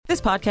This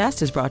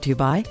podcast is brought to you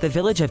by the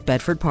Village of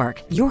Bedford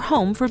Park, your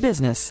home for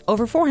business.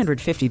 Over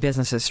 450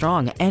 businesses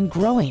strong and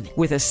growing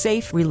with a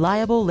safe,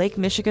 reliable Lake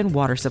Michigan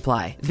water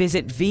supply.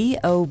 Visit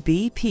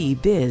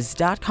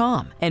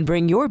VOBPBiz.com and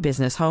bring your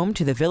business home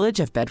to the Village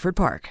of Bedford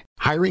Park.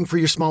 Hiring for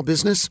your small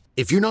business?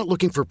 If you're not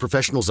looking for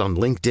professionals on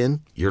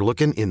LinkedIn, you're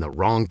looking in the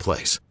wrong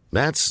place.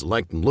 That's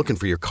like looking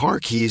for your car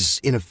keys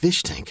in a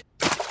fish tank.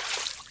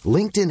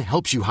 LinkedIn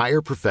helps you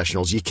hire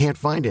professionals you can't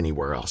find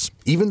anywhere else,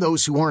 even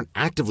those who aren't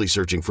actively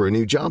searching for a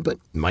new job but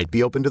might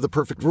be open to the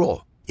perfect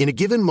role. In a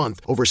given month,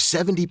 over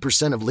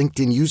 70% of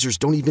LinkedIn users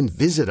don't even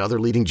visit other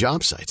leading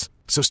job sites.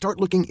 So start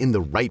looking in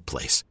the right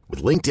place.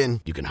 With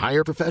LinkedIn, you can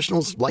hire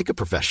professionals like a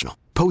professional.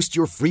 Post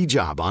your free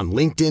job on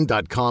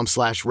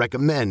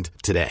linkedin.com/recommend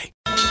today.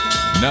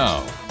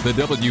 Now, the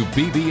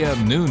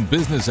WBBM Noon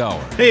Business Hour.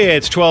 Hey,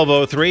 it's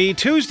 12:03,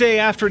 Tuesday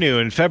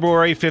afternoon,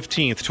 February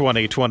 15th,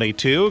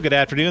 2022. Good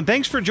afternoon.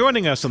 Thanks for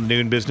joining us on the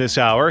Noon Business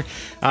Hour.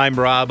 I'm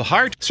Rob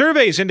Hart.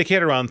 Surveys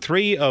indicate around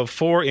 3 of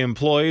 4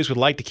 employees would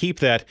like to keep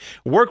that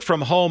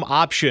work-from-home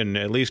option,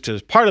 at least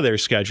as part of their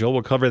schedule.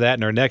 We'll cover that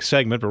in our next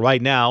segment. But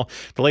right now,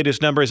 the latest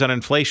numbers on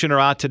inflation are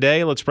out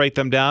today. Let's break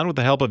them down with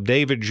the help of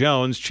David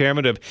Jones,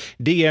 chairman of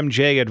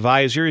DMJ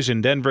Advisors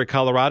in Denver,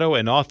 Colorado,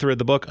 and author of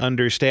the book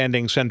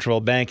Understanding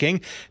Central Banking.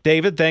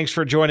 David, thanks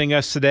for joining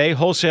us today.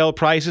 Wholesale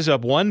prices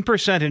up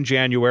 1% in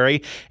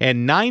January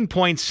and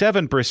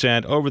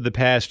 9.7% over the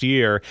past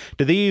year.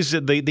 Do these,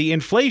 the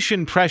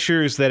inflation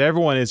pressures that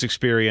everyone is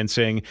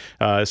experiencing,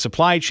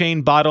 supply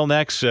chain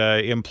bottlenecks,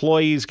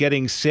 employees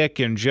getting sick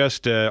and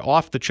just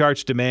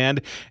off-the-charts demand,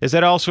 is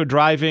that also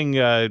driving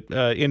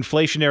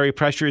inflationary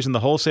pressures in the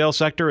wholesale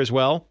sector as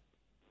well?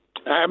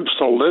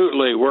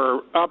 Absolutely.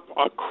 We're up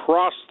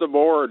across the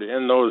board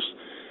in those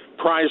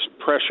price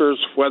pressures,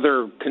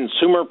 whether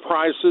consumer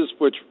prices,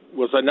 which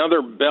was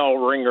another bell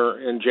ringer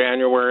in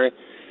January,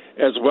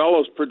 as well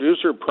as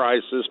producer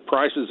prices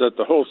at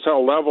the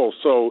wholesale level.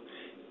 So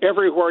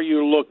everywhere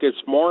you look,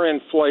 it's more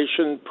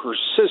inflation,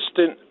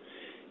 persistent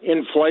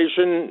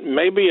inflation,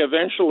 maybe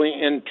eventually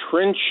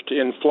entrenched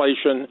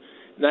inflation,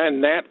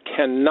 and that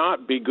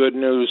cannot be good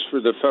news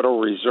for the Federal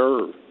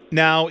Reserve.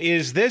 Now,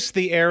 is this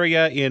the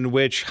area in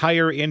which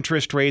higher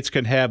interest rates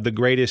can have the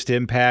greatest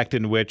impact,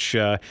 in which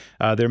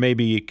there may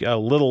be a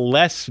little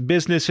less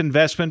business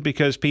investment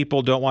because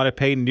people don't want to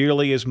pay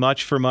nearly as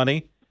much for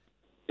money?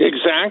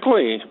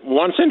 Exactly.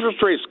 Once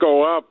interest rates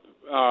go up,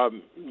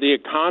 the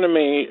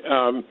economy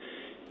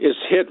is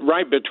hit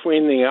right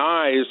between the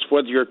eyes,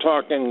 whether you're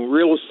talking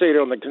real estate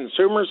on the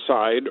consumer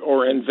side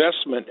or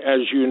investment,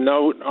 as you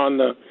note, on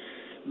the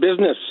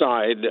business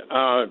side.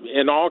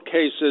 In all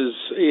cases,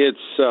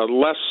 it's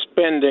less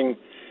spending.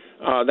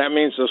 That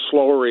means a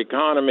slower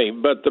economy.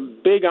 But the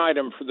big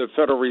item for the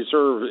Federal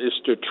Reserve is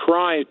to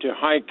try to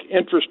hike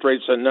interest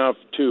rates enough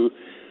to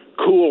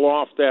cool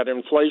off that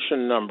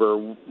inflation number.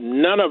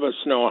 None of us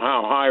know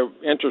how high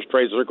interest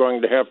rates are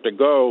going to have to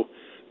go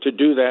to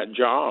do that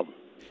job.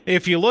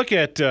 If you look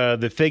at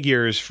the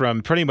figures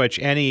from pretty much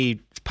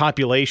any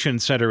population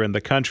center in the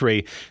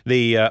country,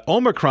 the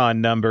Omicron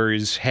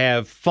numbers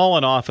have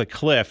fallen off a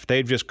cliff.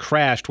 They've just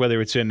crashed,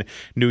 whether it's in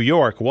New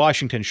York,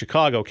 Washington,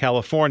 Chicago,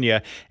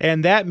 California,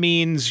 and that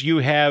means you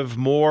have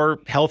more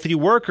healthy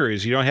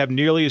workers. You don't have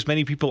nearly as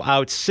many people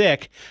out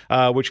sick,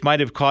 which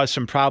might have caused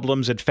some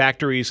problems at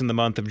factories in the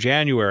month of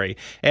January.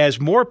 As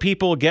more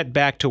people get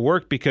back to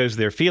work because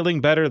they're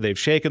feeling better, they've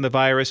shaken the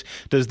virus,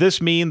 does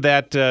this mean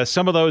that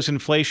some of those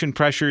inflation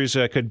pressures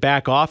could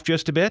back off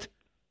just a bit?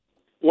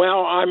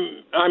 Well,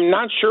 I'm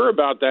not sure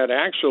about that,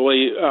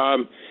 actually,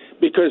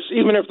 because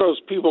even if those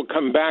people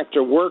come back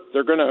to work,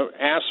 they're going to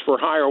ask for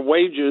higher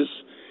wages,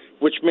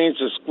 which means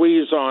a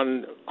squeeze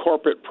on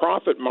corporate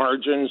profit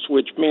margins,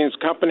 which means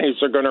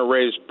companies are going to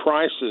raise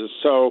prices.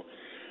 So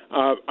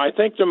I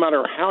think no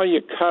matter how you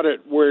cut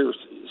it, we're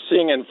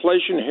seeing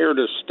inflation here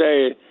to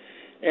stay.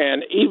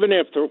 And even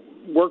if the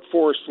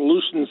workforce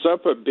loosens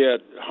up a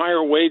bit,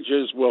 higher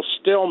wages will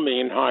still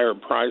mean higher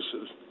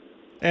prices.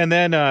 And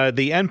then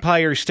the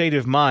Empire State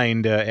of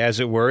Mind, as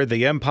it were,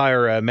 the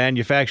Empire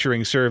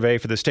Manufacturing Survey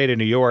for the state of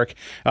New York,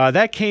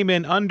 that came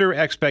in under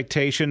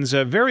expectations.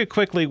 Very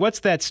quickly, what's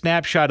that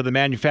snapshot of the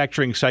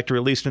manufacturing sector,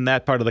 at least in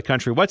that part of the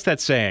country? What's that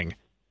saying?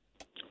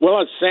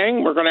 Well, it's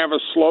saying we're going to have a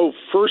slow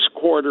first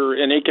quarter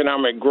in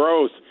economic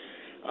growth.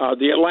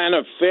 The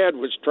Atlanta Fed,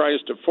 which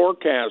tries to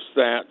forecast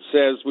that,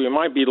 says we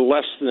might be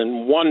less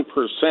than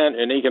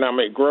 1% in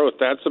economic growth.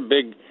 That's a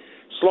big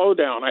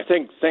slowdown. I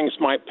think things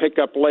might pick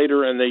up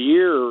later in the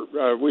year.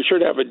 We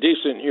should have a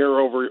decent year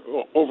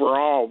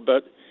overall,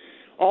 but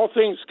all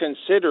things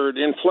considered,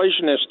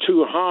 inflation is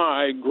too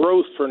high.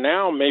 Growth for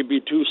now may be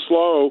too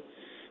slow,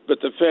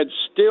 but the Fed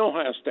still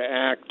has to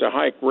act to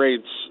hike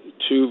rates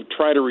to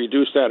try to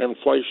reduce that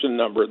inflation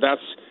number.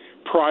 That's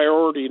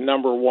priority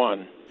number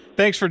one.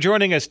 Thanks for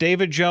joining us,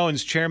 David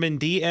Jones, Chairman,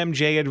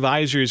 DMJ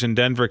Advisors in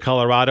Denver,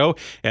 Colorado,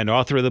 and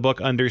author of the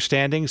book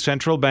Understanding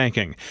Central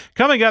Banking.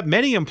 Coming up,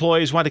 many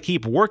employees want to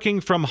keep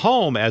working from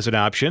home as an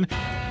option.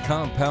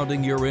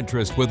 Compounding your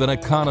interest with an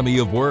economy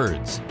of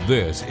words.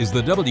 This is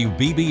the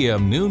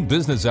WBBM Noon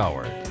Business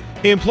Hour.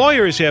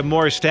 Employers have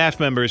more staff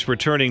members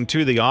returning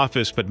to the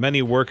office, but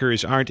many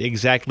workers aren't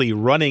exactly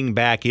running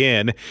back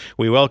in.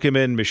 We welcome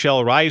in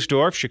Michelle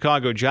Reisdorf,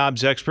 Chicago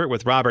jobs expert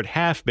with Robert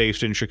Half,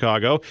 based in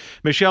Chicago.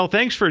 Michelle,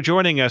 thanks for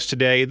joining us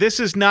today. This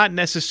is not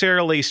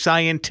necessarily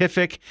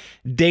scientific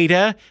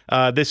data.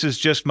 This is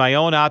just my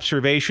own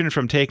observation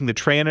from taking the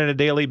train on a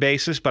daily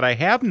basis, but I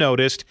have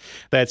noticed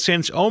that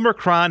since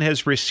Omicron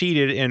has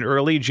receded in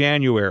early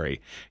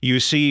January, you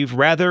see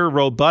rather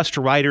robust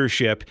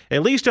ridership,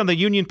 at least on the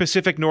Union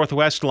Pacific Northwest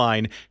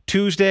line,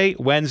 Tuesday,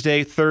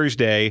 Wednesday,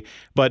 Thursday,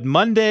 but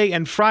Monday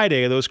and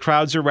Friday, those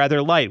crowds are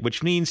rather light,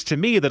 which means to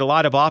me that a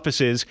lot of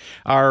offices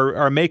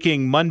are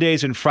making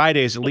Mondays and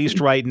Fridays, at least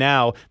right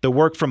now, the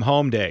work from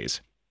home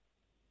days.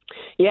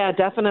 Yeah,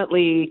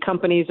 definitely.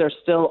 Companies are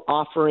still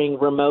offering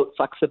remote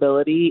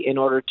flexibility in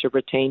order to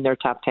retain their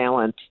top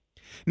talent.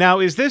 Now,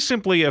 is this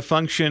simply a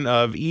function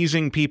of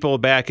easing people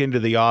back into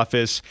the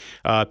office,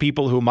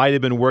 people who might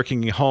have been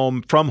working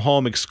from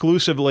home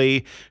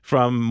exclusively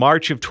from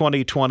March of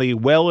 2020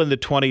 well into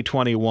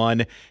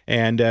 2021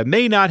 and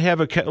may not have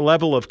a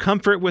level of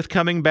comfort with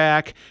coming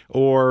back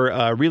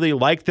or really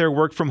like their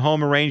work from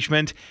home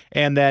arrangement,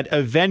 and that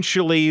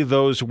eventually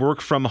those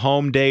work from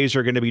home days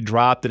are going to be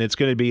dropped and it's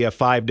going to be a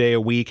 5-day a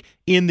week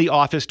in the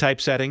office type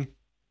setting?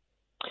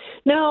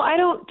 No, I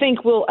don't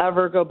think we'll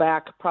ever go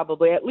back,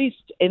 probably, at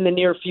least in the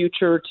near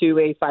future, to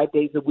a 5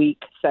 days a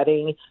week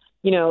setting.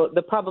 You know,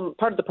 part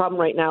of the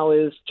problem right now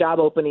is job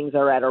openings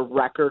are at a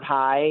record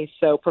high.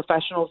 So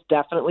professionals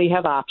definitely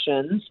have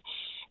options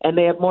and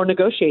they have more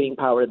negotiating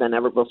power than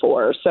ever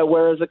before. So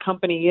whereas a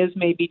company is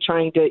maybe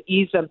trying to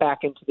ease them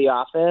back into the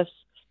office,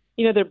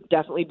 you know, they're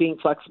definitely being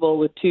flexible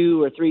with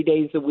 2 or 3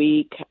 days a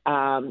week,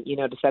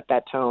 to set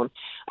that tone.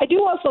 I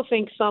do also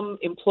think some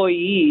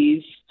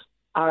employees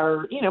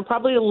are,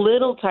 probably a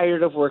little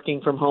tired of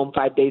working from home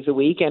 5 days a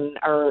week and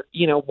are,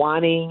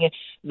 wanting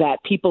that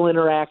people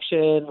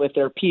interaction with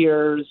their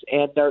peers,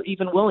 and they're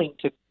even willing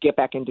to get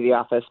back into the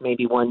office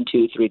maybe 1,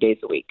 2, 3 days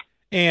a week.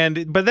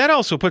 But that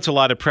also puts a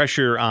lot of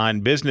pressure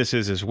on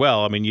businesses as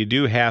well. I mean, you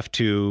do have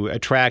to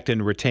attract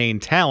and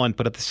retain talent,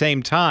 but at the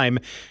same time,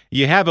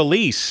 you have a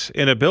lease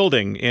in a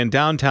building in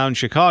downtown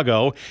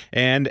Chicago,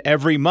 and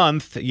every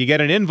month you get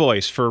an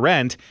invoice for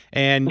rent,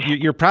 and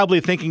you're probably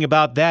thinking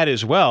about that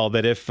as well,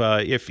 that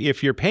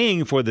if you're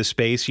paying for the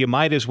space, you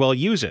might as well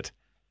use it.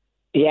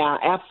 Yeah,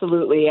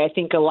 absolutely. I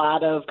think a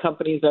lot of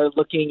companies are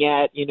looking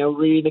at,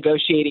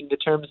 renegotiating the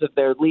terms of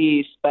their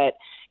lease, but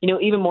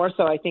even more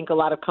so, I think a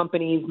lot of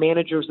companies,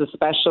 managers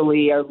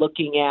especially, are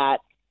looking at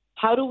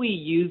how do we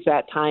use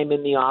that time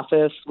in the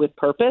office with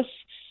purpose,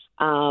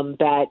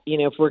 that,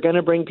 if we're going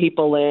to bring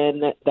people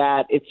in,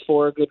 that it's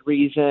for a good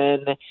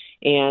reason,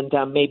 and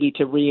maybe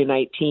to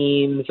reunite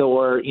teams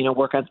or,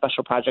 work on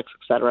special projects,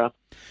 et cetera.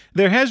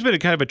 There has been a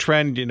kind of a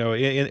trend,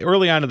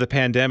 early on in the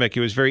pandemic, it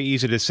was very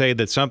easy to say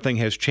that something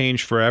has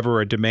changed forever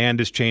or demand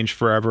has changed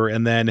forever.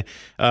 And then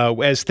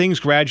as things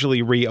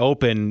gradually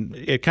reopen,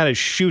 it kind of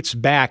shoots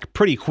back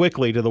pretty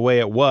quickly to the way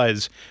it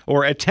was,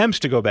 or attempts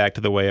to go back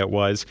to the way it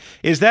was.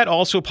 Is that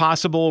also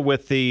possible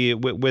with the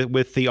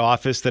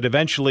office, that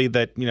eventually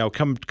that,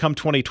 come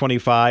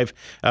 2025,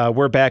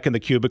 we're back in the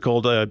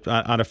cubicle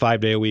on a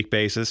 5-day a week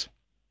basis?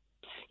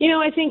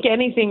 I think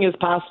anything is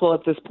possible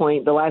at this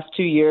point. The last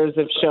 2 years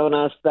have shown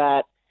us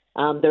that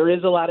there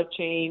is a lot of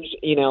change.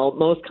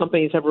 Most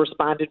companies have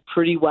responded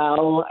pretty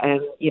well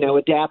and,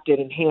 adapted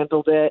and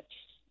handled it.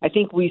 I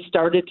think we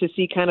started to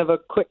see kind of a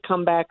quick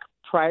comeback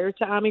prior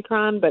to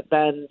Omicron, but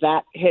then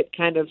that hit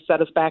kind of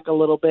set us back a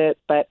little bit.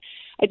 But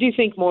I do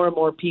think more and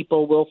more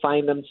people will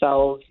find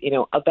themselves,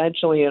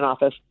 eventually in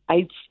office.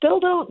 I still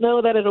don't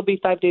know that it'll be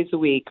 5 days a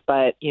week,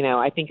 but,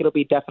 I think it'll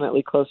be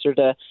definitely closer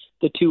to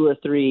the 2 or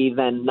 3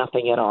 than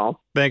nothing at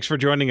all. Thanks for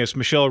joining us.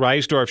 Michelle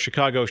Reisdorf,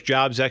 Chicago's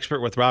jobs expert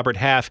with Robert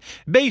Half,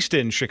 based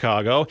in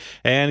Chicago.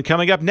 And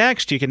coming up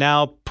next, you can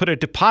now put a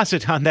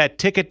deposit on that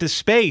ticket to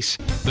space.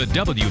 The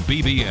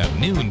WBBM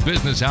Noon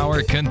Business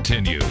Hour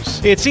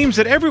continues. It seems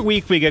that every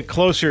week we get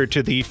closer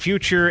to the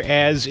future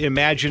as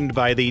imagined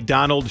by the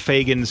Donald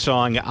Fagen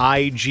song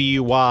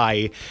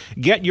IGY.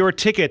 Get your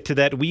ticket to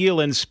that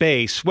wheel in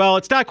space. Well,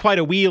 it's not quite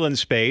a wheel in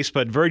space,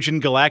 but Virgin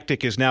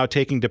Galactic is now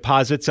taking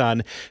deposits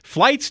on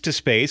flights to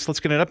space. Let's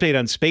get an update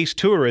on space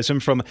tourism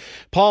from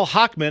Paul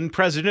Hochman,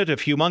 president of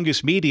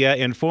Humongous Media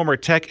and former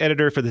tech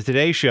editor for the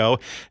Today Show,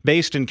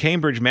 based in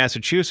Cambridge,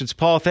 Massachusetts.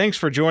 Paul, thanks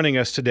for joining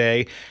us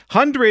today.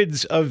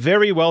 Hundreds of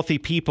very wealthy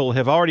people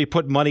have already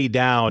put money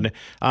down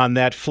on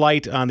that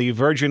flight on the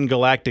Virgin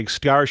Galactic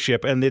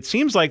Starship, and it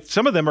seems like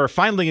some of them are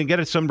finally going to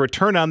get some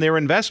return on their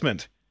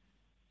investment.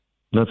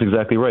 That's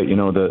exactly right.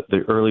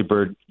 The early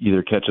bird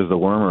either catches the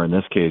worm, or in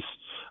this case,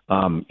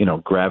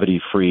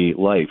 gravity-free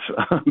life,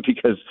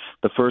 because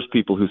the first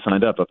people who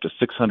signed up to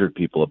 600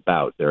 people,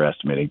 they're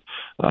estimating,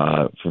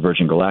 for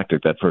Virgin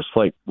Galactic, that first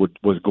flight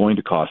was going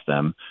to cost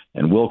them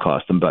and will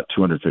cost them about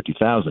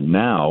 $250,000.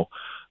 Now,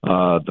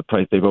 the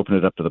price, they've opened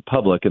it up to the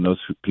public, and those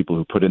people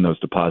who put in those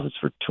deposits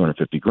for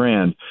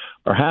 $250,000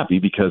 are happy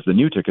because the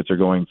new tickets are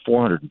going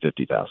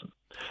 $450,000.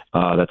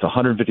 That's a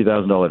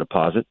 $150,000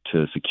 deposit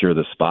to secure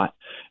the spot.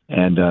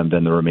 and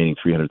then the remaining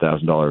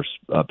 $300,000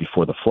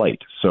 before the flight.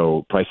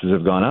 So prices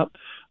have gone up.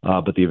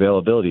 But the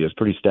availability is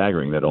pretty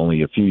staggering that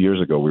only a few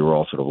years ago we were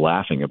all sort of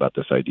laughing about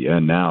this idea.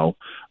 And now,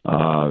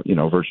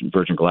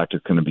 Virgin Galactic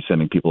is going to be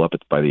sending people up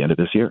by the end of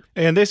this year.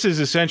 And this is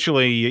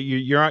essentially,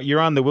 you're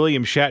on the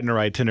William Shatner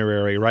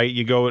itinerary, right?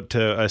 You go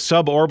to a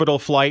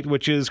suborbital flight,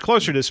 which is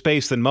closer to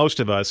space than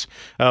most of us,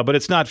 but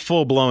it's not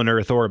full-blown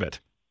Earth orbit.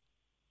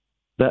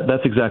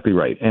 That's exactly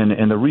right.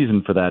 And the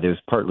reason for that is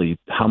partly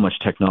how much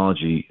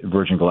technology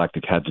Virgin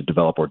Galactic had to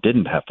develop or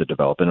didn't have to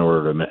develop in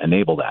order to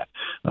enable that.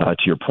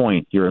 To your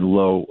point, you're in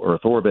low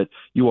Earth orbit.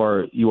 You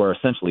are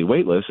essentially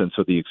weightless, and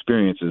so the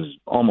experience is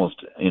almost,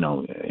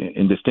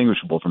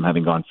 indistinguishable from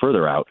having gone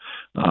further out.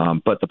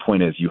 But the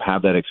point is, you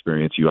have that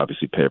experience. You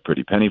obviously pay a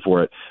pretty penny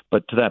for it.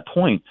 But to that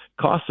point,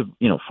 cost of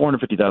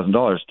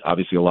 $450,000,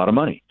 obviously a lot of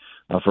money.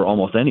 For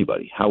almost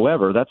anybody.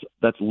 However,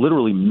 that's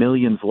literally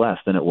millions less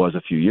than it was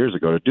a few years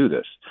ago to do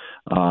this.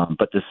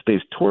 But the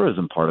space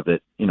tourism part of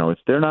it,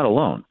 they're not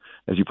alone.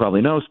 As you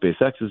probably know,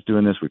 SpaceX is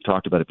doing this. We've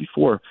talked about it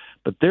before,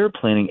 but they're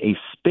planning a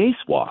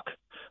spacewalk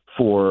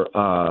for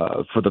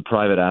the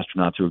private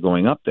astronauts who are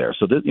going up there.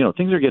 So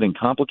things are getting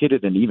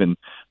complicated, and even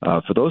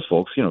for those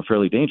folks,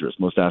 fairly dangerous.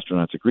 Most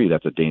astronauts agree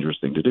that's a dangerous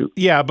thing to do.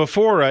 Yeah,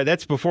 before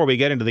we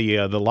get into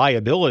the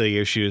liability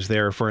issues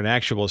there for an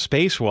actual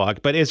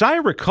spacewalk. But as I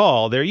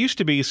recall, there used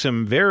to be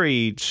some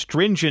very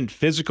stringent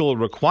physical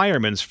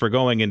requirements for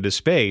going into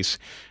space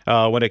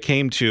when it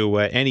came to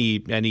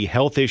any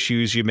health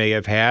issues you may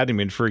have had. I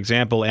mean, for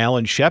example,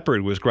 Alan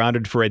Shepard was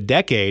grounded for a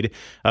decade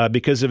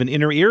because of an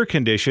inner ear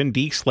condition.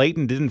 Deke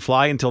Slayton didn't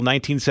fly until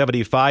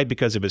 1975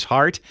 because of his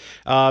heart.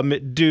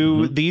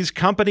 Do these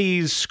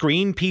companies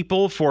screen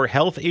people for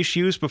health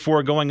issues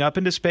before going up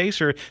into space,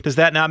 or does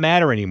that not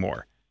matter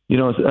anymore?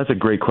 That's a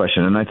great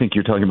question. And I think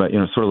you're talking about,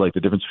 sort of like the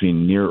difference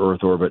between near Earth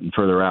orbit and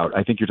further out.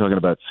 I think you're talking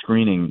about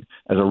screening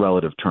as a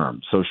relative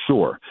term. So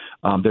sure,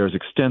 there's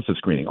extensive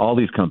screening. All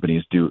these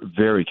companies do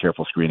very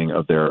careful screening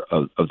of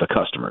the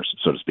customers,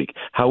 so to speak.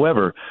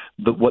 However,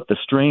 what the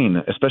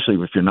strain, especially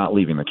if you're not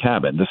leaving the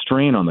cabin, the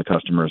strain on the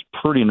customer is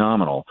pretty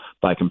nominal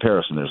by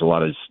comparison. There's a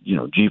lot of,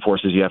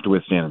 G-forces you have to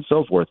withstand and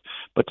so forth.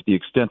 But to the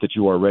extent that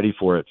you are ready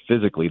for it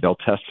physically, they'll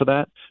test for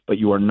that. But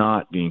you are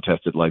not being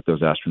tested like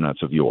those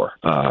astronauts of yore,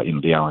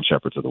 the Alan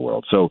Shepards of the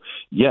world. So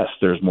yes,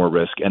 there's more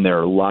risk, and there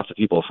are lots of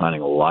people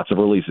signing lots of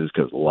releases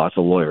because lots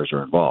of lawyers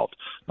are involved.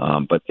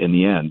 But in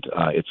the end,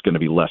 it's going to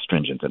be less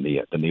stringent than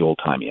the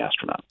old-timey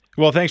astronaut.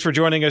 Well, thanks for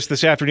joining us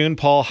this afternoon,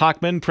 Paul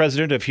Hochman,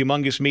 president of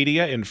Humongous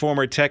Media and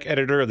former tech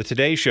editor of The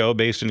Today Show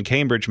based in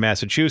Cambridge,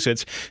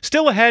 Massachusetts.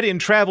 Still ahead in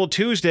Travel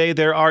Tuesday,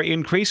 there are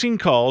increasing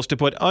calls to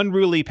put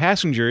unruly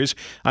passengers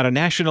on a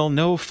national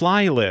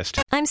no-fly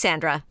list. I'm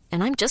Sandra,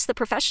 and I'm just the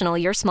professional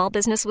your small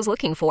business was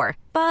looking for.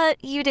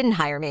 But you didn't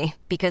hire me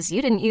because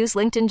you didn't use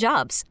LinkedIn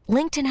Jobs.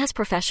 LinkedIn has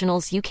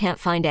professionals you can't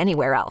find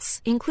anywhere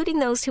else, including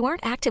those who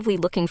aren't actively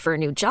looking for a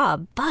new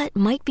job, but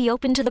might be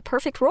open to the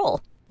perfect role,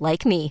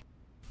 like me.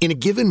 In a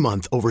given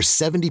month, over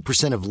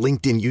 70% of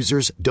LinkedIn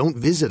users don't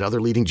visit other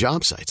leading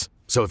job sites.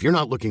 So if you're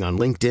not looking on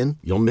LinkedIn,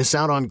 you'll miss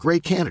out on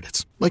great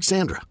candidates like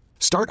Sandra.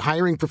 Start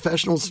hiring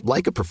professionals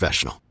like a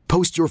professional.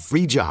 Post your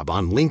free job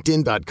on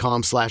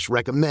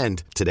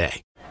linkedin.com/recommend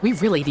today. We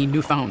really need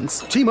new phones.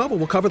 T-Mobile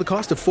will cover the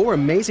cost of 4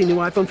 amazing new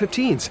iPhone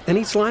 15s, and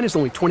each line is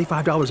only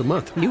 $25 a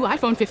month. New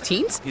iPhone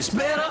 15s? It's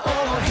better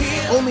over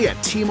here. Only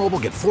at T-Mobile,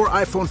 get 4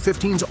 iPhone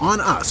 15s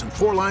on us and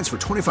 4 lines for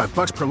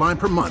 $25 per line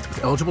per month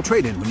with eligible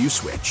trade-in when you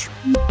switch.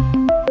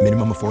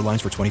 Minimum of 4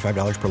 lines for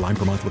 $25 per line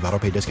per month with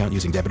autopay discount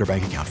using debit or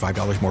bank account.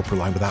 $5 more per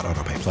line without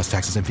autopay, plus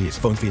taxes and fees.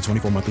 Phone fee at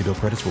 24 monthly bill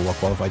credits for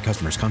well-qualified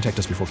customers. Contact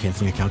us before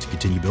canceling account to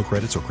continue bill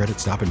credits or credit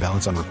stop and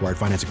balance on required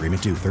finance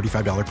agreement due.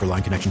 $35 per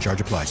line connection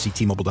charge applies. See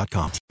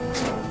T-Mobile.com.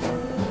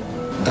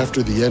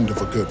 After the end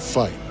of a good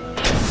fight,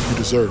 you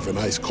deserve an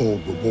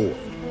ice-cold reward.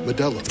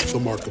 Modelo is the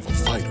mark of a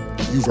fighter.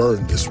 You've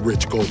earned this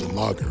rich golden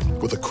lager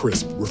with a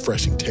crisp,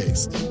 refreshing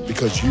taste.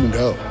 Because you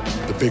know,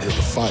 the bigger the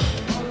fight,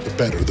 the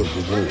better the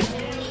reward.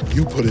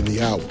 You put in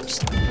the hours,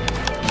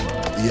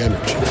 the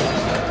energy,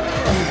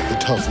 the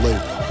tough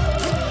labor.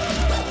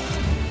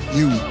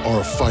 You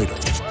are a fighter,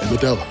 and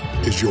Modelo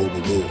is your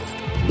reward.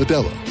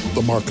 Modelo,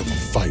 the mark of a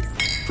fighter.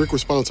 Drink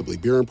responsibly.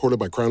 Beer imported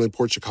by Crown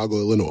Imports, Chicago,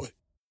 Illinois.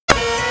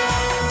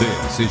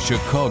 This is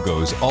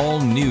Chicago's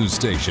all-news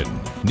station,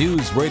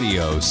 News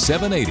Radio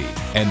 780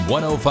 and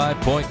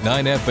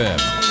 105.9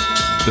 FM.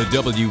 The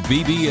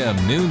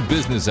WBBM Noon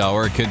Business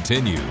Hour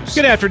continues.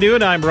 Good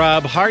afternoon, I'm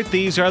Rob Hart.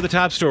 These are the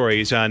top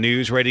stories on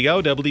News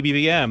Radio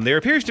WBBM. There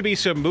appears to be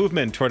some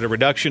movement toward a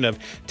reduction of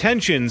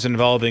tensions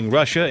involving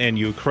Russia and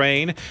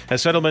Ukraine. A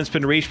settlement's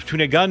been reached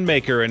between a gun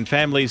maker and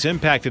families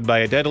impacted by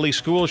a deadly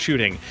school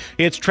shooting.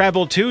 It's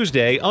Travel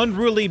Tuesday.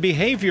 Unruly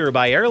behavior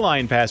by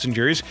airline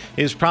passengers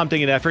is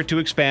prompting an effort to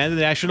expand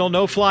the national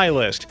no-fly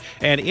list.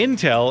 And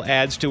Intel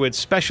adds to its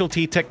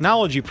specialty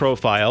technology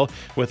profile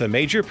with a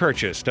major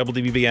purchase.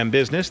 WBBM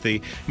Business business.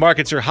 The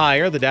markets are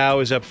higher. The Dow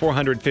is up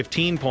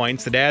 415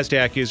 points. The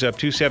Nasdaq is up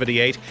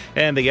 278,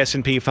 and the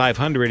S&P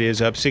 500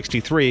 is up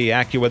 63.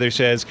 AccuWeather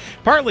says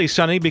partly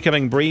sunny,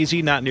 becoming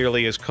breezy, not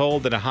nearly as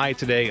cold, and a high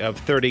today of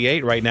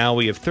 38. Right now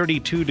we have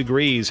 32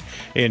 degrees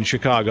in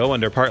Chicago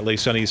under partly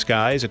sunny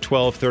skies at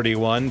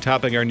 12:31.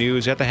 Topping our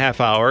news at the half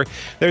hour,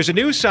 there's a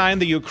new sign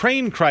the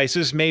Ukraine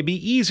crisis may be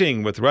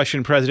easing, with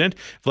Russian President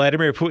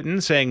Vladimir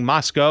Putin saying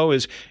Moscow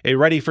is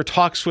ready for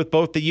talks with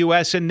both the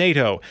U.S. and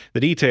NATO. The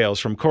details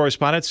from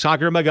correspondent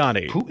Sagar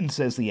Magani. Putin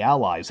says the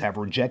Allies have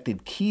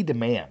rejected key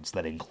demands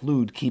that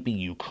include keeping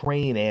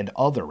Ukraine and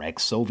other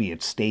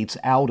ex-Soviet states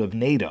out of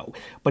NATO.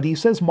 But he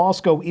says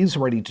Moscow is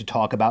ready to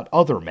talk about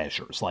other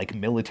measures like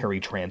military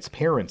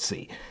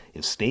transparency.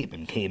 His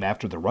statement came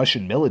after the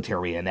Russian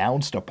military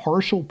announced a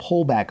partial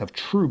pullback of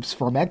troops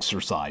from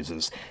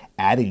exercises,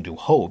 adding to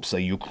hopes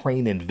a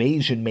Ukraine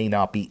invasion may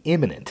not be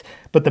imminent.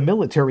 But the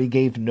military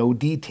gave no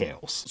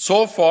details.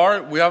 So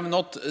far, we have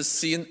not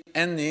seen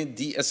any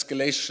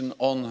de-escalation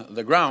on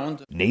the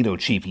ground. NATO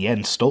chief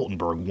Jens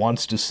Stoltenberg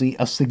wants to see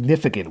a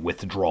significant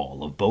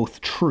withdrawal of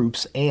both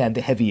troops and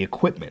heavy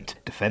equipment.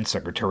 Defense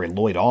Secretary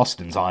Lloyd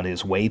Austin's on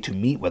his way to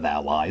meet with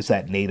allies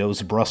at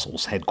NATO's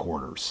Brussels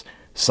headquarters.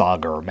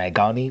 Sagar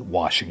Magani,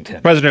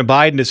 Washington. President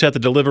Biden is set to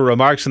deliver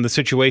remarks on the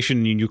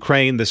situation in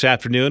Ukraine this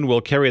afternoon.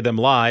 We'll carry them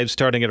live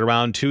starting at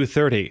around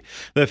 2:30.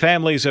 The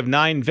families of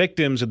 9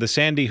 victims of the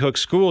Sandy Hook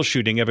school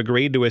shooting have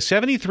agreed to a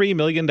 $73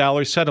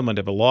 million settlement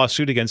of a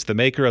lawsuit against the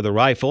maker of the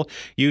rifle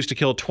used to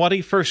kill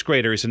 20 first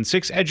graders and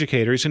 6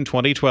 educators in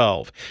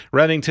 2012.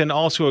 Remington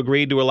also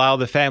agreed to allow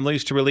the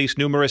families to release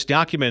numerous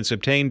documents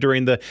obtained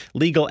during the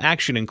legal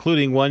action,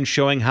 including one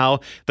showing how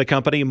the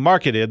company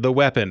marketed the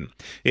weapon.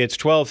 It's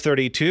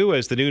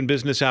 12:32. As the noon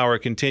business hour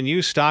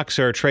continues, stocks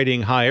are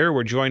trading higher.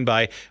 We're joined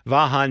by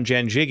Vahan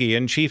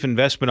Janjigian, Chief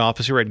Investment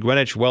Officer at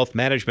Greenwich Wealth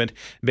Management,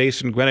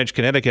 based in Greenwich,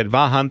 Connecticut.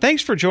 Vahan,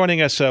 thanks for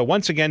joining us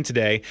once again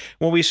today.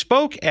 When we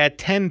spoke at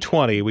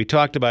 10:20, we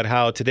talked about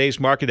how today's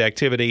market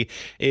activity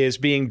is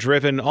being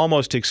driven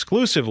almost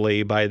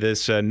exclusively by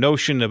this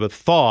notion of a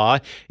thaw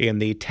in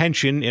the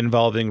tension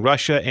involving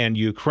Russia and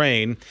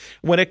Ukraine.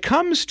 When it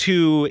comes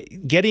to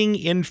getting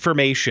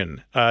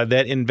information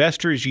that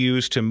investors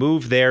use to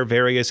move their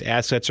various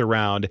assets around,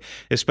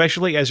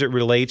 especially as it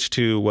relates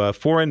to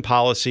foreign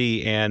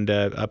policy and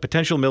a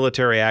potential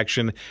military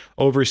action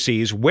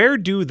overseas, where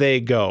do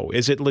they go?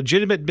 Is it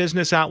legitimate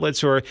business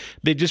outlets, or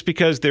just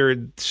because there are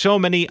so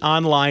many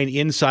online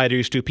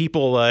insiders, do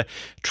people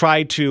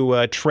try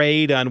to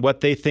trade on what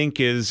they think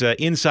is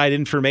inside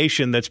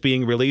information that's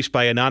being released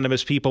by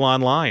anonymous people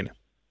online?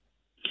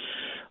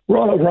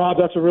 Rob,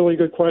 that's a really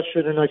good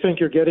question, and I think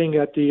you're getting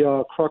at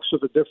the crux of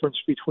the difference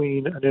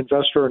between an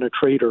investor and a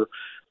trader.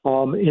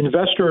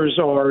 Investors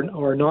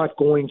are not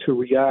going to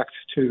react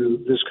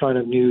to this kind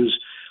of news.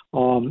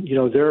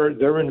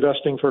 They're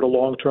investing for the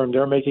long term.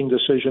 They're making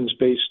decisions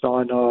based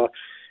on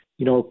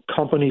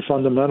company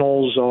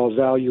fundamentals,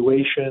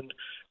 valuation,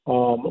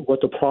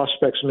 what the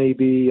prospects may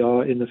be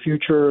in the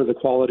future, the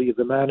quality of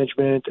the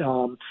management,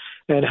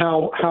 and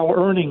how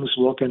earnings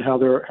look and how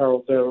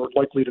they're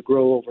likely to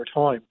grow over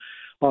time.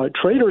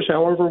 Traders,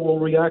 however, will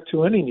react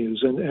to any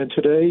news, and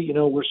today,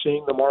 we're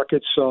seeing the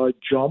markets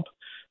jump.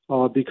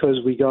 Because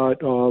we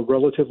got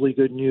relatively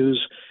good news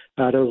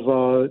out of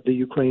the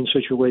Ukraine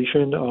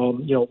situation.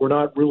 We're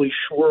not really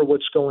sure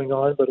what's going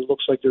on, but it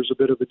looks like there's a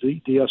bit of a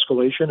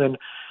de-escalation. And,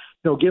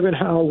 given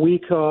how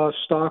weak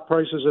stock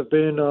prices have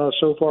been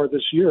so far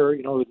this year,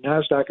 the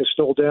NASDAQ is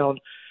still down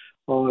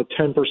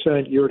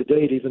 10% year to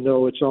date, even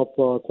though it's up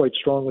quite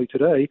strongly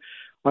today.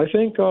 I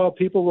think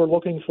people were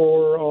looking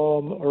for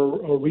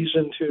a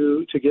reason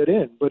to get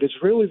in, but it's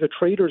really the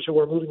traders who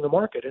are moving the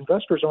market.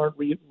 Investors aren't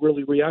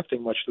really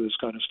reacting much to this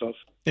kind of stuff.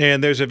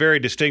 And there's a very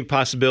distinct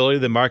possibility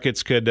the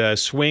markets could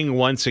swing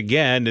once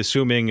again,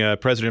 assuming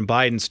President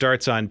Biden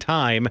starts on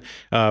time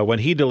when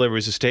he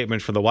delivers a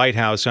statement from the White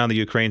House on the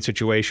Ukraine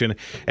situation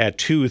at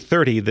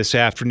 2:30 this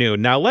afternoon.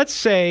 Now, let's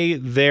say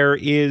there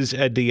is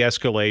a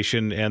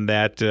de-escalation and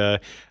that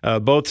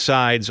both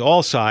sides,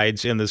 all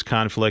sides in this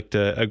conflict,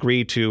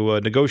 agree to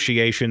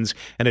negotiations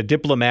and a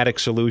diplomatic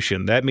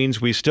solution. That means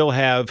we still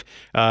have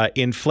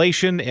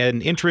inflation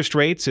and interest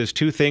rates as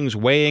two things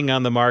weighing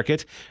on the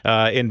market.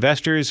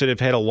 Investors that have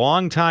had a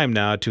long time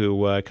now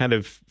to kind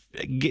of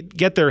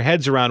get their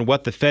heads around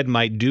what the Fed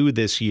might do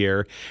this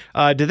year.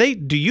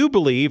 Do you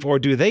believe, or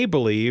do they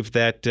believe,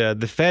 that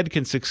the Fed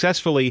can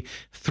successfully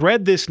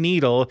thread this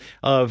needle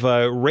of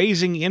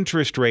raising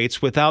interest rates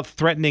without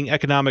threatening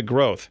economic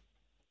growth?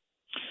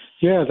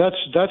 Yeah,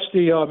 that's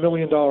the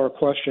million-dollar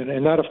question,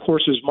 and that, of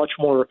course, is much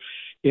more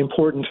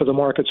important to the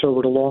markets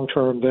over the long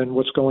term than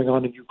what's going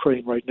on in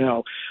Ukraine right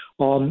now.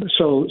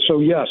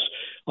 So yes,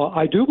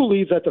 I do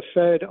believe that the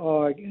Fed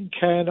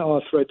can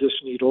thread this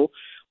needle.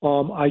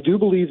 I do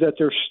believe that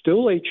there's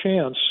still a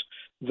chance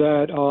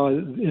that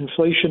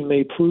inflation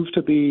may prove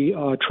to be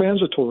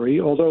transitory,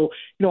 although,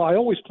 I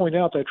always point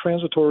out that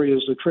transitory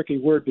is a tricky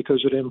word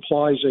because it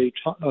implies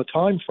a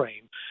time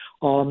frame.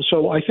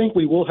 So I think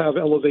we will have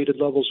elevated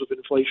levels of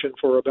inflation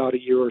for about a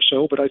year or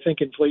so, but I think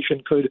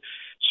inflation could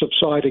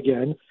subside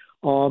again.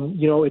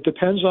 It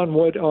depends on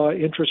what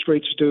interest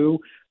rates do.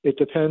 It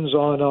depends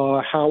on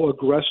how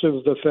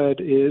aggressive the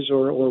Fed is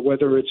or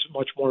whether it's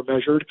much more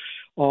measured.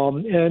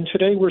 And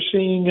today we're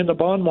seeing in the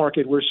bond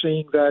market, we're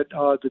seeing that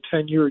the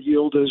 10-year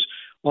yield is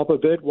up a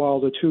bit while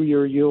the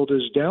 2-year yield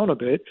is down a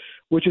bit,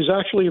 which is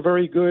actually a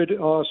very good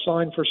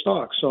sign for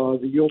stocks. The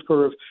yield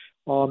curve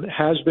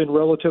has been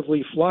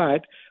relatively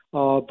flat,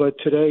 but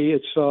today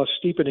it's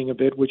steepening a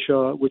bit, which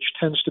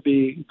tends to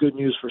be good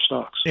news for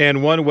stocks.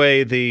 And one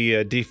way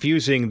the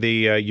defusing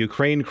the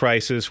Ukraine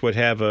crisis would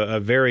have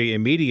a very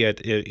immediate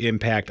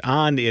impact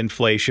on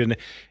inflation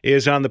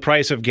is on the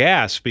price of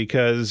gas,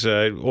 because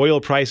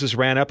oil prices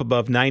ran up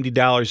above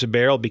 $90 a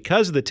barrel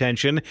because of the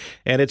tension,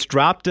 and it's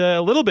dropped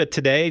a little bit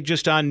today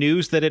just on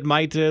news that it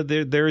might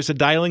there is a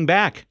dialing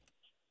back.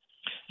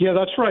 Yeah,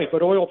 that's right.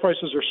 But oil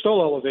prices are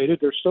still elevated.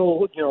 They're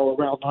still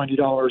around $90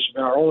 a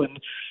barrel,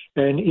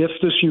 and if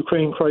this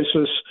Ukraine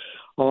crisis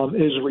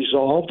is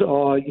resolved,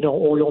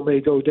 oil may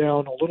go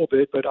down a little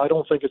bit, but I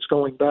don't think it's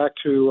going back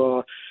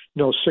to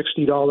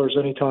 $60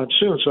 anytime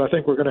soon. So I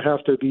think we're going to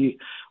have to be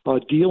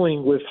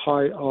dealing with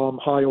high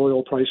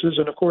oil prices,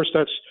 and of course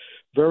that's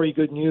very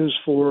good news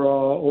for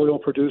oil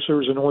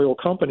producers and oil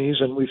companies.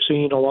 And we've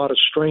seen a lot of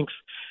strength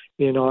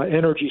in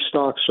energy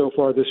stocks so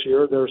far this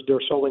year. They're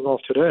selling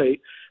off today,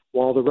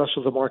 while the rest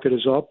of the market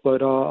is up.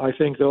 But I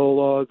think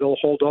they'll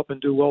hold up and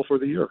do well for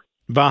the year.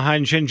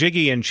 Vahan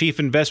Shinjigi, Chief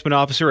Investment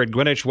Officer at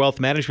Greenwich Wealth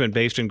Management,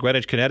 based in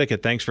Greenwich,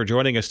 Connecticut. Thanks for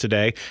joining us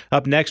today.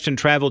 Up next in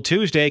Travel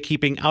Tuesday,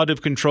 keeping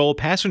out-of-control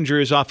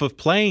passengers off of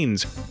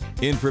planes.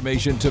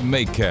 Information to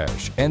make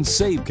cash and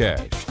save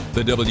cash.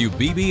 The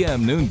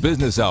WBBM Noon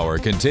Business Hour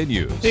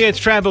continues. It's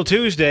Travel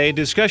Tuesday.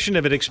 Discussion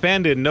of an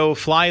expanded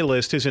no-fly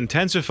list is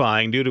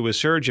intensifying due to a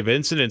surge of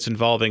incidents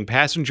involving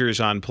passengers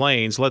on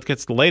planes. Let's get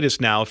the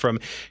latest now from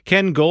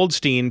Ken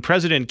Goldstein,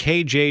 President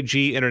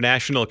KJG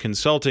International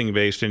Consulting,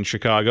 based in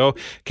Chicago.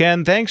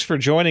 Ken, thanks for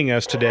joining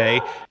us today.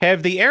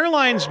 Have the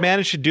airlines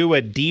managed to do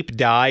a deep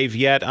dive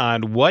yet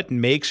on what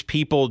makes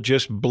people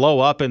just blow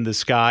up in the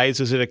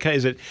skies? Is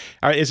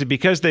it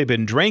because they've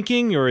been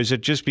drinking, or is it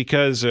just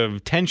because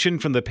of tension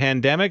from the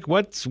pandemic?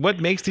 What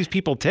makes these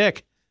people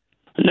tick?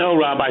 No,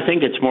 Rob, I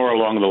think it's more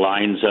along the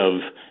lines of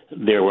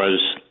there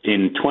was,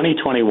 in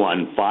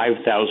 2021,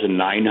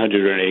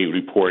 5,980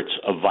 reports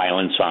of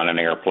violence on an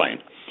airplane.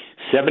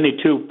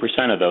 72%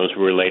 of those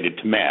were related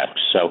to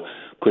masks. So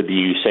could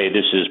you say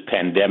this is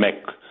pandemic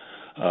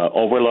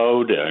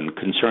overload and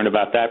concern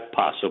about that?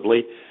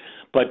 Possibly.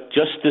 But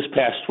just this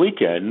past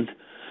weekend,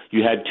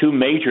 you had two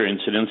major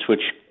incidents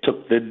which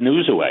took the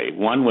news away.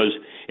 One was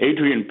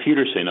Adrian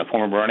Peterson, a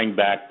former running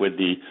back with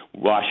the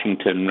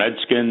Washington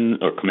Redskins,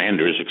 or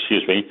Commanders,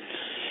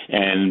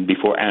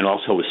 and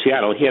also with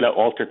Seattle. He had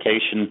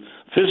an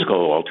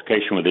physical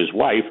altercation with his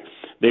wife.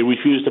 They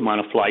refused him on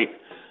a flight,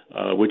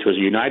 which was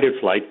a United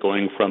flight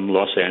going from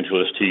Los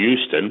Angeles to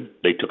Houston.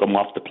 They took him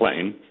off the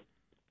plane,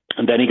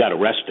 and then he got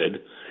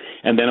arrested.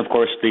 And then, of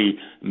course, the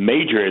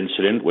major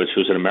incident, which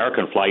was an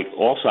American flight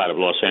also out of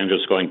Los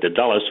Angeles going to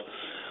Dulles,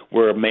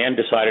 where a man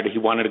decided he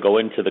wanted to go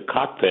into the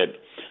cockpit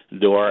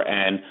door,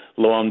 and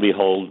lo and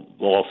behold,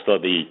 also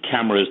the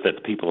cameras that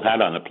the people had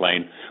on the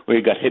plane, where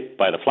he got hit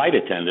by the flight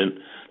attendant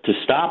to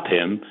stop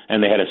him,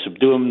 and they had to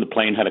subdue him. The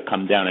plane had to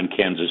come down in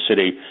Kansas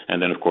City,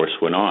 and then, of course,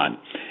 went on.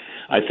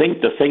 I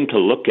think the thing to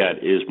look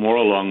at is more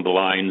along the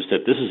lines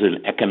that this is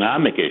an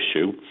economic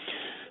issue,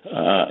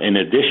 in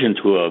addition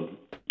to a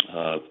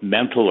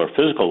mental or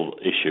physical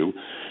issue,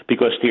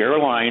 because the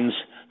airlines,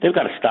 they've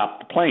got to stop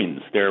the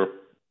planes. Their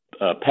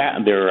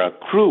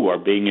crew are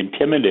being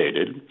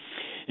intimidated.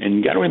 And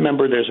you got to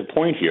remember there's a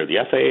point here. The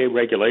FAA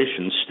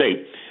regulations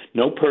state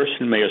no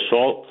person may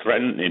assault,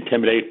 threaten,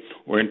 intimidate,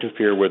 or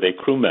interfere with a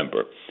crew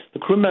member. The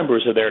crew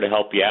members are there to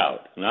help you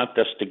out, not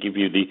just to give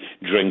you the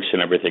drinks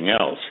and everything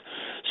else.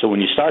 So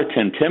when you start to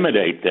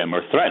intimidate them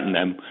or threaten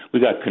them, we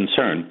got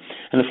concern.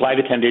 And the Flight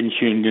Attendants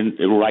Union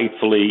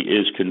rightfully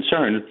is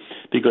concerned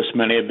because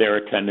many of their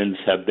attendants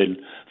have been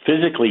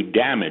physically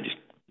damaged,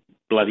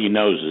 bloody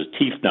noses,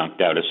 teeth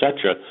knocked out,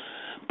 etc.,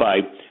 by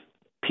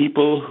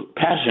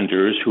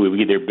passengers who have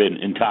either been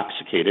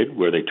intoxicated,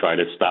 where they try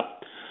to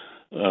stop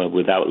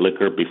without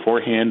liquor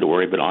beforehand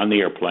or even on the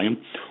airplane,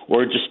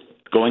 or just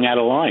going out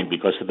of line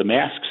because of the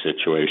mask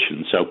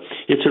situation. So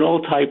it's an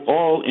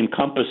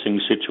all-encompassing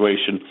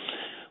situation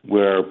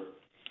where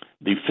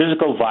the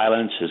physical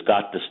violence has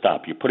got to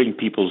stop. You're putting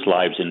people's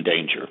lives in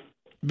danger.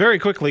 Very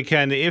quickly,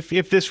 Ken, if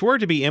this were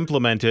to be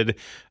implemented,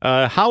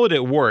 how would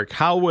it work?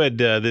 How would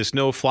this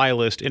no-fly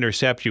list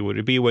intercept you? Would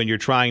it be when you're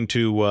trying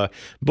to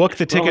book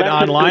the ticket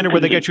online, or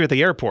would they get you at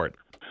the airport?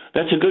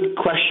 That's a good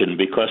question,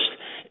 because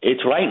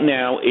it's right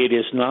now it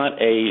is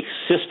not a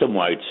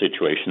system-wide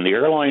situation. The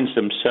airlines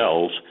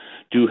themselves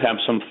do have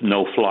some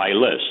no-fly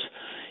lists.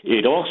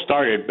 It all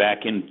started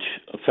back in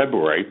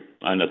February,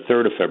 on the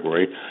 3rd of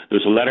February. There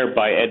was a letter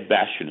by Ed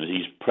Bastian,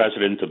 he's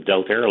president of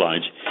Delta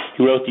Airlines.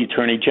 He wrote the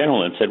Attorney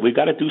General and said, we've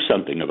got to do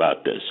something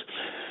about this.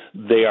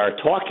 They are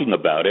talking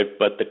about it,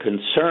 but the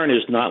concern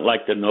is not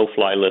like the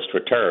no-fly list for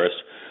terrorists,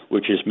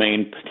 which is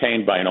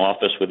maintained by an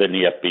office within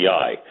the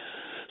FBI.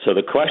 So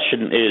the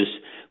question is,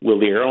 will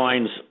the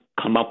airlines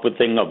come up with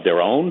things of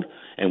their own,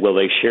 and will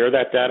they share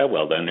that data?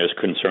 Well, then there's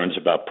concerns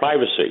about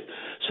privacy.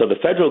 So the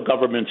federal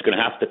government's going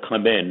to have to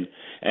come in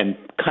and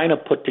kind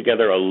of put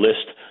together a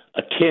list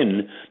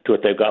akin to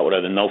what they've got with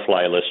the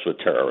no-fly list with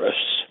terrorists.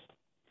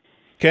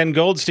 Ken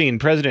Goldstein,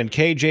 President,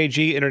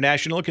 KJG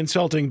International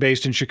Consulting,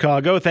 based in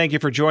Chicago. Thank you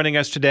for joining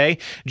us today.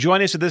 Join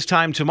us at this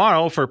time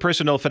tomorrow for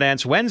Personal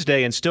Finance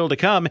Wednesday, and still to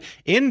come,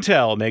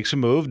 Intel makes a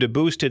move to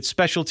boost its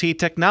specialty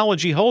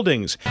technology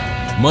holdings.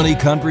 Money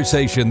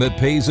conversation that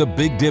pays a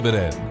big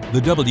dividend.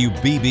 The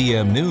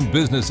WBBM Noon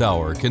Business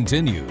Hour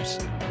continues.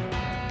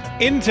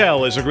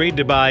 Intel has agreed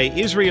to buy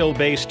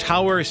Israel-based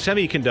Tower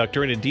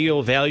Semiconductor in a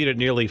deal valued at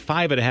nearly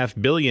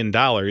 $5.5 billion.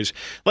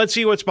 Let's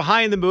see what's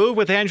behind the move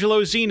with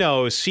Angelo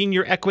Zeno,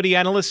 Senior Equity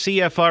Analyst,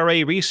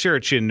 CFRA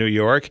Research in New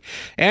York.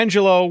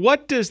 Angelo,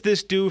 what does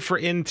this do for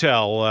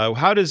Intel?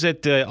 How does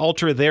it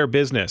alter their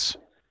business?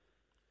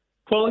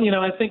 Well,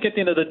 I think at the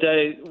end of the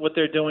day, what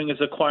they're doing is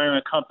acquiring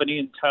a company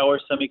in Tower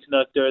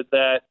Semiconductor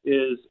that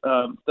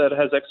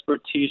has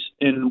expertise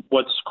in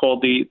what's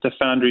called the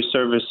foundry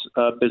service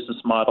business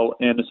model,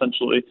 and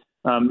essentially,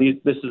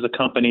 this is a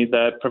company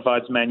that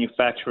provides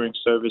manufacturing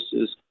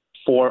services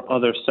for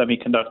other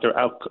semiconductor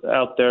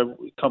out there,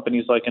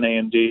 companies like an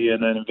AMD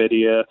and an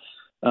NVIDIA,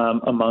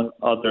 among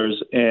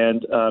others.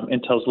 And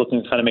Intel's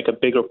looking to kind of make a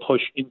bigger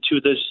push into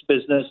this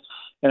business.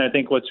 And I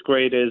think what's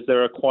great is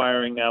they're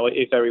acquiring now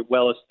a very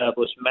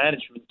well-established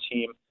management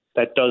team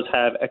that does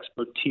have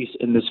expertise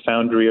in this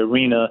foundry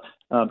arena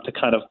to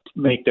kind of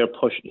make their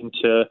push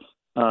into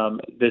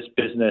this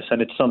business.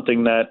 And it's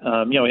something that,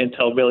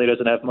 Intel really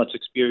doesn't have much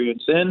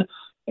experience in,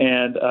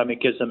 and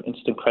it gives them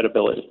instant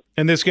credibility.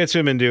 And this gets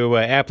them into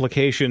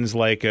applications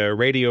like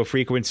radio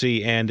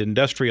frequency and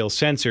industrial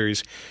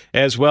sensors,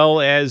 as well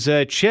as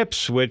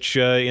chips, which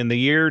in the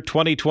year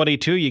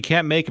 2022, you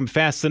can't make them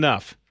fast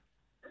enough.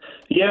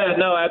 Yeah,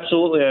 no,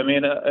 absolutely. I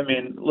mean,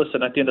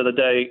 listen, at the end of the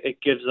day, it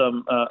gives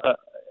them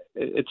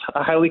it's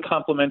highly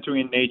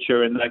complementary in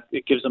nature, and that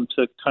it gives them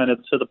to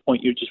the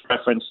point you just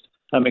referenced,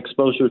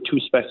 exposure to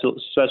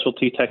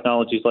specialty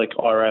technologies like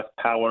RF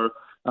power,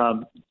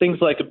 things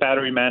like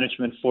battery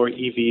management for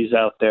EVs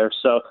out there.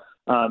 So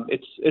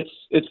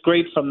it's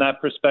great from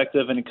that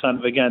perspective, and it kind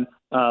of, again,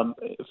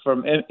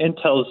 from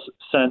Intel's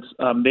sense,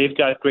 they've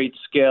got great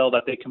scale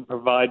that they can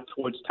provide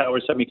towards Tower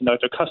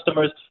Semiconductor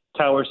customers.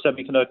 Tower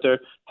Semiconductor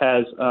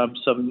has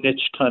some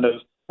niche kind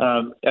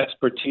of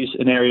expertise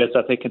in areas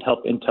that they can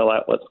help Intel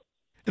out with.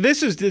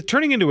 This is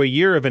turning into a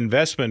year of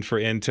investment for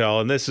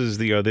Intel, and this is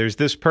there's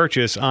this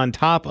purchase on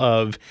top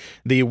of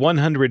the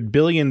 $100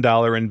 billion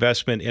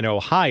investment in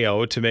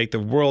Ohio to make the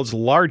world's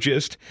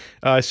largest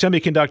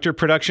semiconductor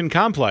production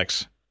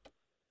complex.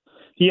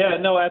 Yeah,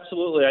 no,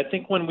 absolutely. I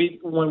think when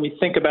we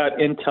think about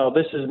Intel,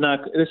 this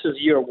is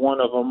year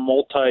one of a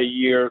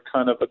multi-year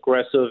kind of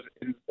aggressive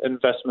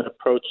investment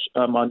approach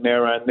on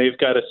their end. They've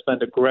got to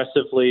spend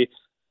aggressively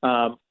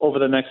over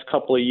the next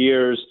couple of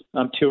years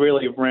to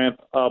really ramp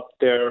up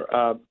their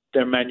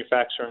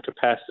manufacturing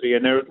capacity,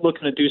 and they're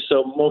looking to do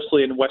so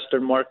mostly in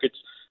Western markets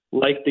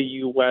like the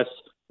U.S.,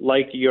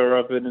 like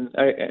Europe, in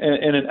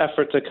an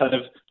effort to kind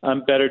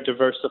of better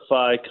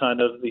diversify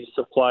kind of the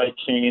supply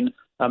chain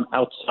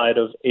outside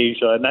of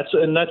Asia, and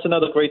that's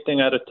another great thing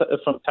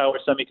from Tower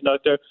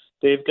Semiconductor.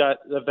 They've got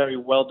a very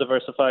well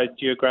diversified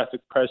geographic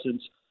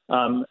presence,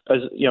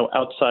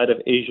 outside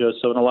of Asia.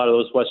 So in a lot of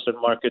those Western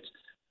markets,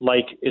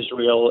 like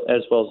Israel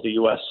as well as the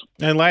U.S.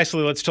 And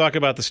lastly, let's talk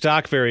about the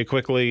stock very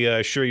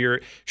quickly.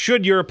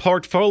 Should your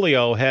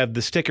portfolio have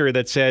the sticker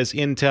that says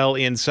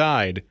Intel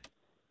inside?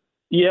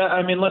 Yeah,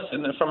 I mean,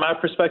 listen, from our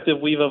perspective,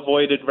 we've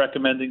avoided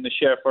recommending the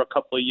share for a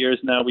couple of years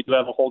now. We do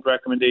have a hold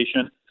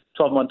recommendation.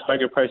 12-month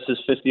target price is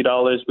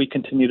 $50. We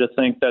continue to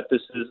think that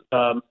this is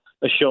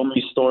a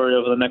show-me story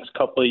over the next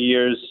couple of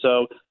years.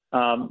 So,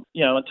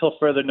 until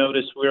further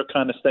notice, we're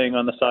kind of staying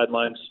on the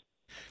sidelines.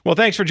 Well,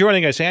 thanks for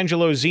joining us.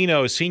 Angelo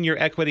Zeno, Senior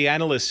Equity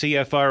Analyst,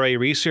 CFRA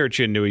Research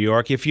in New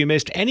York. If you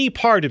missed any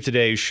part of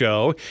today's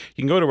show,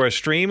 you can go to our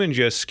stream and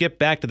just skip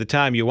back to the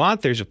time you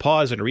want. There's a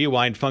pause and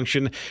rewind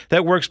function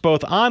that works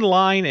both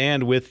online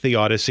and with the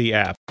Odyssey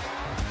app.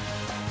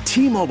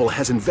 T-Mobile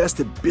has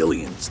invested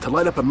billions to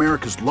light up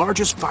America's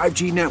largest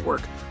 5G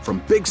network,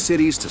 from big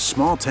cities to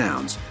small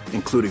towns,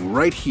 including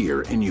right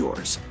here in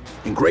yours.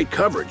 And great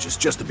coverage is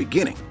just the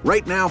beginning.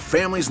 Right now,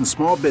 families and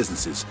small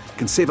businesses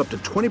can save up to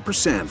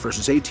 20%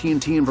 versus AT&T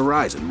and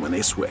Verizon when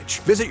they switch.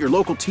 Visit your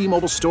local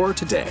T-Mobile store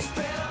today.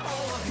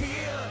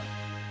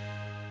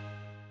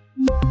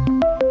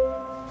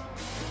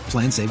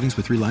 Plan savings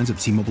with 3 lines of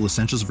T-Mobile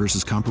Essentials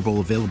versus comparable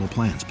available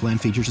plans. Plan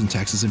features and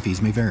taxes and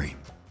fees may vary.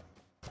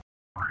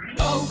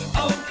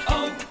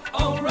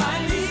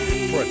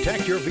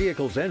 Protect your vehicle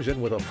vehicle's engine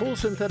with a full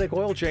synthetic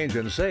oil change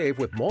and save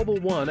with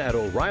Mobil 1 at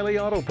O'Reilly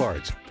Auto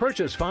Parts.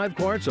 Purchase 5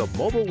 quarts of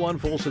Mobil 1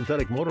 full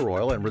synthetic motor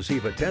oil and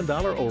receive a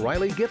 $10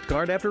 O'Reilly gift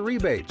card after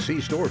rebate. See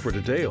store for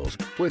details.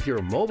 With your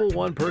Mobil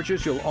 1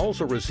 purchase, you'll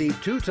also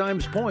receive 2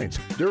 times points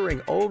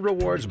during Old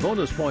Rewards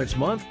Bonus Points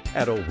Month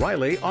at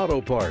O'Reilly Auto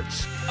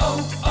Parts.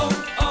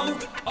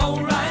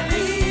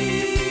 O'Reilly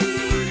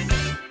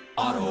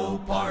Auto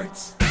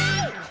Parts.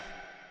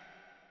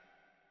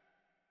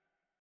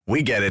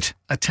 We get it.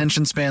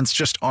 Attention spans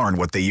just aren't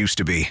what they used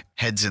to be.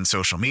 Heads in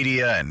social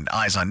media and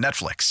eyes on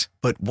Netflix.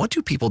 But what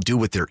do people do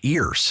with their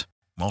ears?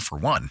 Well, for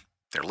one,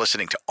 they're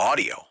listening to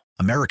audio.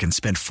 Americans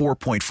spend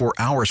 4.4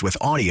 hours with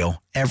audio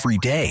every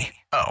day.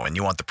 Oh, and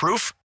you want the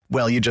proof?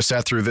 Well, you just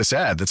sat through this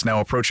ad that's now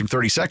approaching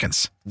 30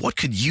 seconds. What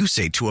could you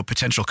say to a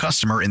potential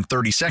customer in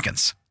 30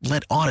 seconds?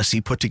 Let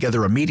Odyssey put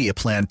together a media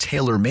plan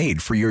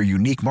tailor-made for your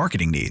unique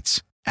marketing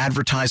needs.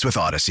 Advertise with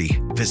Odyssey.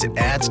 Visit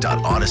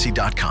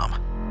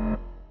ads.odyssey.com.